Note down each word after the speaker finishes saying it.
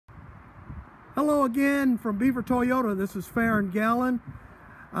Hello again from Beaver Toyota. This is Faron Gallen.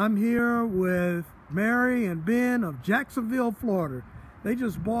 I'm here with Mary and Ben of Jacksonville, Florida. They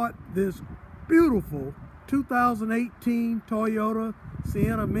just bought this beautiful 2018 Toyota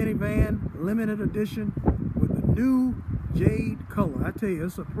Sienna minivan, limited edition, with the new jade color. I tell you,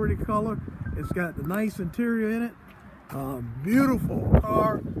 it's a pretty color. It's got the nice interior in it. Beautiful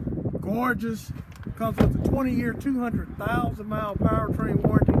car, gorgeous. Comes with a 20-year, 200,000-mile powertrain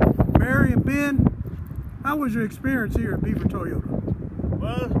warranty. Mary and Ben, how was your experience here at Beaver Toyota?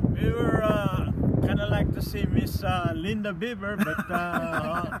 Well, we were kind of like to see Miss Linda Beaver,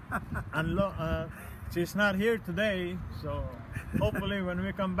 but she's not here today. So hopefully when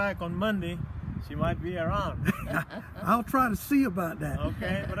we come back on Monday, she might be around. I'll try to see about that.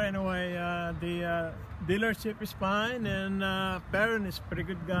 Okay, but anyway, the dealership is fine, and Faron is a pretty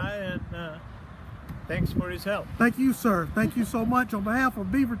good guy, and thanks for his help. Thank you, sir. Thank you so much. On behalf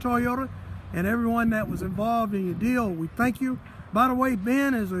of Beaver Toyota and everyone that was involved in your deal, we thank you. By the way,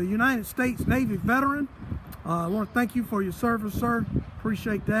 Ben is a United States Navy veteran. I want to thank you for your service, sir.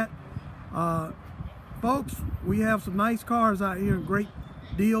 Appreciate that. Folks, we have some nice cars out here and great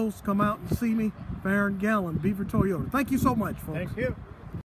deals. Come out and see me. Faron Gallen, Beaver Toyota. Thank you so much, folks. Thank you.